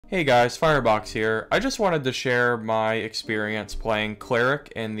Hey guys, Firebox here. I just wanted to share my experience playing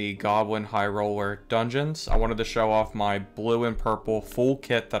Cleric in the Goblin High Roller dungeons. I wanted to show off my blue and purple full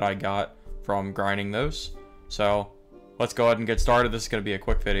kit that I got from grinding those. So let's go ahead and get started. This is going to be a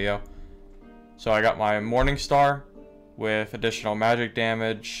quick video. So I got my Morning Star with additional magic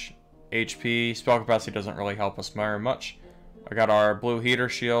damage, HP. Spell capacity doesn't really help us very much. I got our blue heater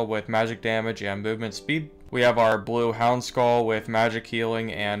shield with magic damage and movement speed. We have our blue Hound Skull with magic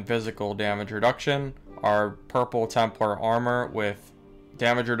healing and physical damage reduction. Our purple Templar armor with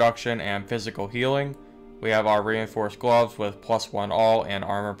damage reduction and physical healing. We have our reinforced gloves with +1 all and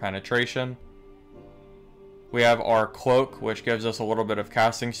armor penetration. We have our cloak, which gives us a little bit of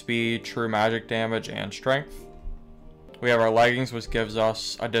casting speed, true magic damage, and strength. We have our leggings, which gives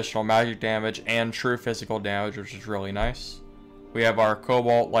us additional magic damage and true physical damage, which is really nice. We have our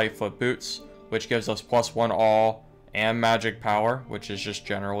Cobalt Lightfoot boots, which gives us +1 all and magic power, which is just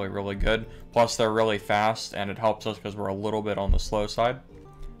generally really good. Plus they're really fast and it helps us because we're a little bit on the slow side.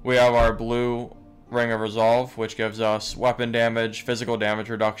 We have our blue Ring of Resolve, which gives us weapon damage, physical damage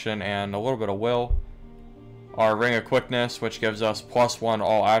reduction, and a little bit of will. Our Ring of Quickness, which gives us +1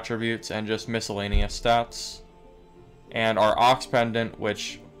 all attributes and just miscellaneous stats. And our Ox Pendant,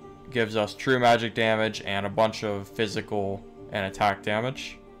 which gives us true magic damage and a bunch of physical and attack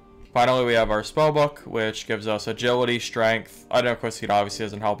damage. Finally, we have our spellbook, which gives us agility, strength. I know Quick Seed obviously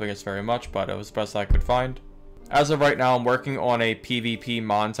isn't helping us very much, but it was the best I could find. As of right now, I'm working on a PvP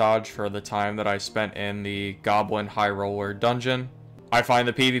montage for the time that I spent in the Goblin High Roller dungeon. I find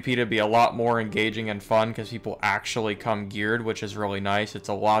the PvP to be a lot more engaging and fun because people actually come geared, which is really nice. It's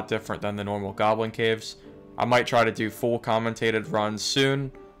a lot different than the normal Goblin caves. I might try to do full commentated runs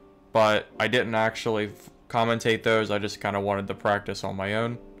soon, but I didn't actually commentate those. I just kind of wanted to practice on my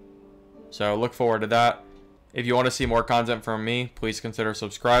own. So look forward to that. If you want to see more content from me, please consider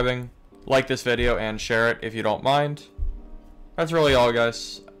subscribing. Like this video and share it if you don't mind. That's really all,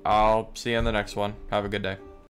 guys. I'll see you in the next one. Have a good day.